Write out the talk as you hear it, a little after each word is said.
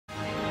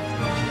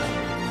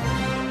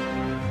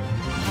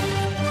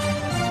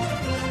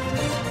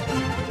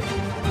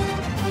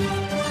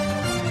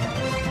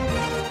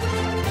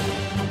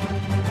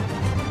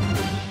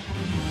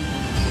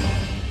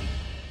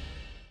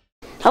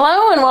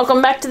Hello and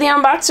welcome back to the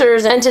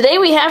Unboxers, and today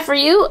we have for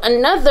you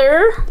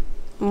another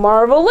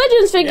Marvel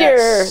Legends figure.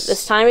 Yes.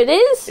 This time it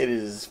is? It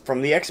is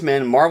from the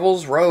XMen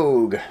Marvel's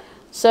Rogue.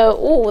 So,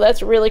 ooh,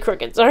 that's really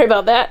crooked. Sorry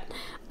about that.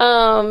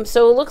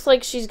 So it looks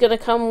like she's going to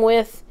come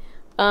with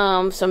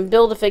some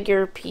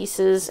Build-A-Figure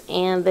pieces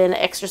and then an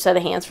extra set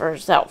of hands for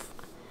herself.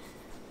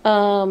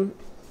 Boy,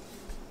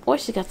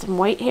 she's got some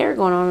white hair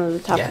going on the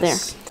top there.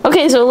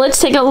 Okay, so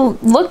let's take a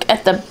look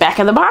at the back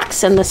of the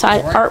box and the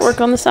side artwork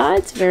on the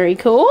sides. Very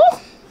cool.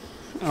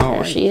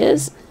 There she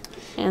is.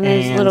 And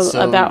there's a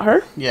little about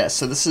her. Yeah,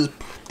 so this is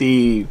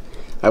the,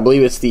 I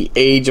believe it's the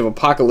Age of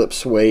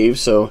Apocalypse wave,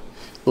 so a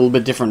little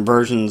bit different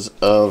versions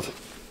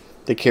of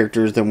the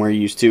characters than we're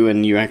used to,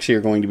 and you actually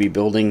are going to be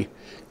building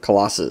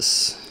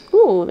Colossus.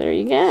 Ooh, there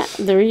you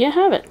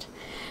have it.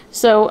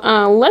 So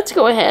let's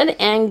go ahead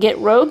and get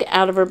Rogue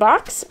out of her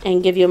box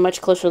and give you a much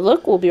closer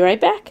look. We'll be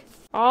right back.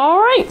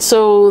 Alright,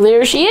 so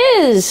there she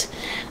is.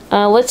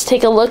 Let's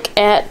take a look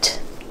at,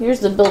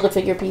 here's the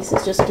Build-A-Figure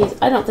pieces, just in case.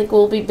 I don't think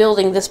we'll be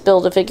building this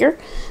Build-A-Figure,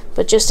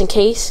 but just in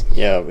case.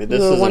 Yeah,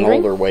 this is an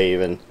older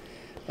wave, and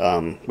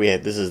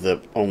this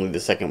is only the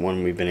second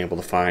one we've been able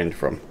to find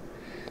from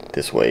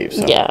this wave.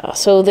 So. Yeah,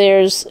 so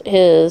there's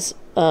his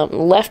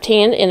left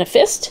hand in a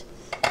fist,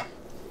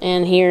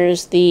 and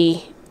here's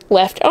the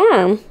left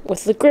arm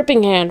with the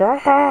gripping hand.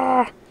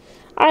 Ah,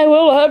 I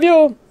will have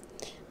you.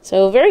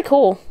 So very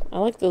cool. I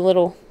like the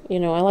little, I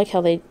like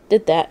how they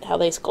did that, how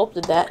they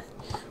sculpted that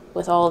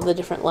with all of the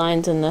different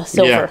lines and the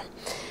silver.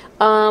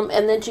 Yeah.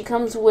 And then she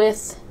comes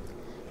with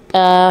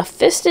a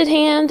fisted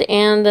hand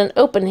and an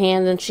open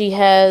hand, and she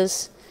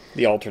has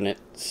the alternate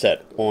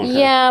set on her.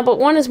 Yeah, but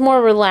one is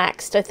more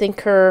relaxed. I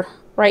think her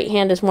right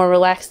hand is more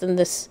relaxed than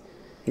this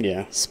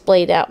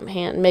splayed out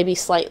hand, maybe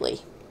slightly.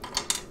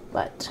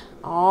 But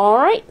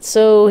alright,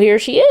 so here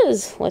she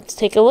is. Let's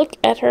take a look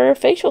at her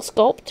facial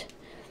sculpt.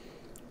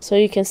 So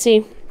you can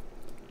see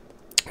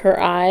her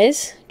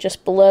eyes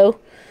just below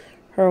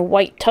her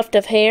white tuft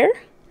of hair.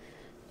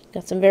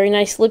 Got some very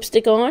nice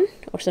lipstick on,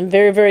 or some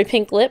very, very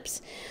pink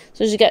lips.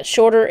 So she's got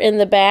shorter in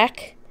the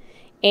back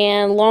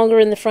and longer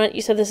in the front.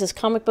 You said this is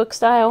comic book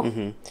style.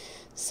 Mm-hmm.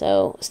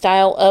 So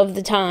style of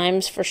the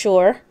times for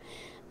sure.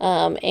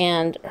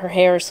 And her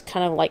hair is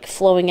kind of like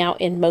flowing out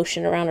in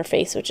motion around her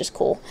face, which is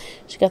cool.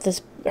 She's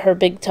got her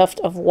big tuft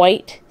of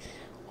white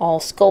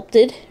all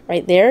sculpted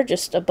right there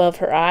just above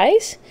her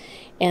eyes.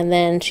 And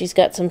then she's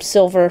got some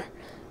silver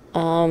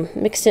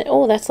mixed in.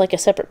 Oh, that's like a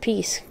separate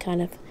piece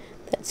kind of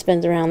that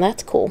spins around.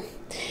 That's cool.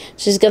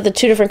 She's got the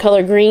two different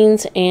color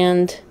greens,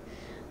 and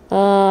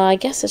I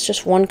guess it's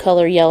just one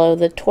color yellow.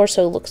 The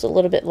torso looks a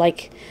little bit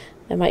like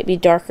it might be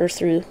darker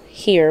through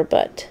here,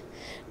 but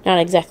not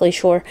exactly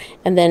sure.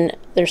 And then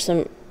there's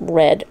some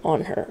red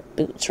on her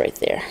boots right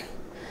there.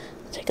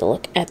 Take a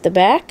look at the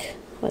back.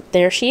 But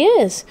there she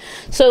is.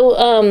 So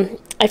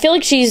I feel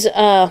like she's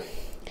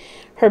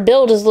her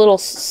build is a little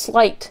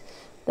slight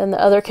than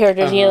the other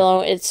characters. You know,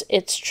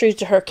 it's true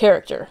to her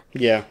character.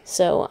 Yeah.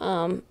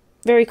 So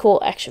very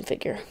cool action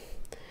figure.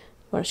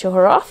 Want to show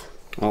her off?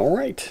 All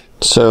right.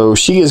 So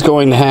she is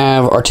going to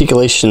have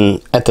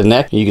articulation at the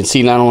neck. You can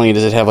see not only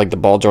does it have like the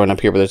ball joint up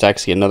here, but there's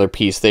actually another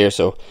piece there.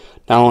 So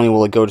not only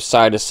will it go to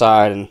side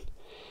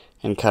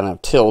and kind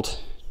of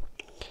tilt,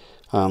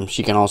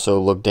 she can also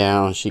look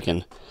down. She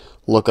can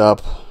look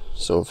up.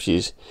 So if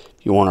you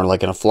want her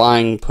like in a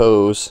flying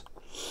pose,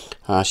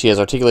 she has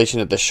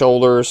articulation at the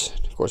shoulders.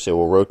 Of course, it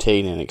will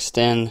rotate and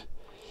extend.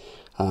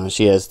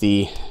 She has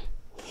the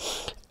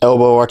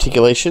elbow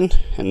articulation,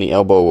 and the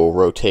elbow will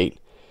rotate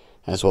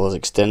as well as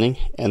extending.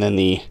 And then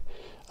the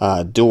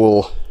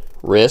dual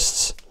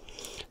wrists.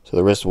 So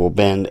the wrist will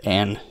bend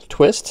and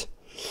twist.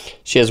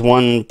 She has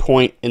one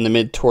point in the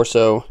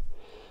mid-torso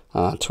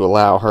to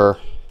allow her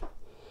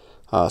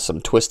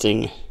some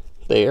twisting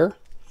there.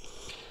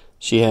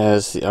 She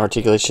has the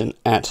articulation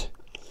at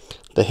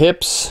the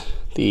hips,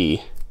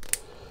 the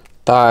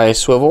thigh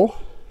swivel,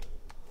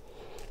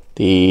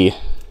 the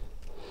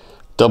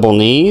double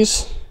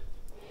knees,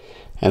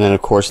 and then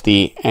of course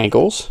the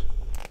ankles.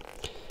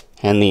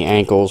 And the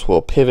ankles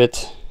will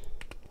pivot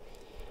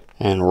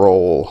and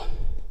roll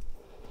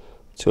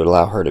to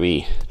allow her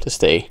to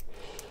stay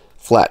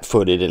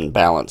flat-footed and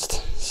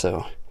balanced.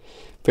 So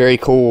very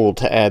cool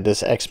to add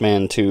this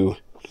X-Men to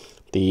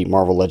the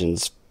Marvel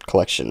Legends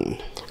collection.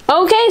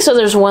 Okay, so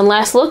there's one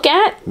last look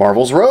at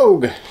Marvel's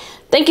Rogue.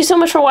 Thank you so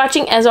much for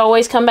watching. As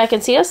always, come back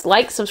and see us,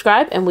 like,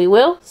 subscribe, and we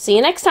will see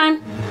you next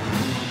time.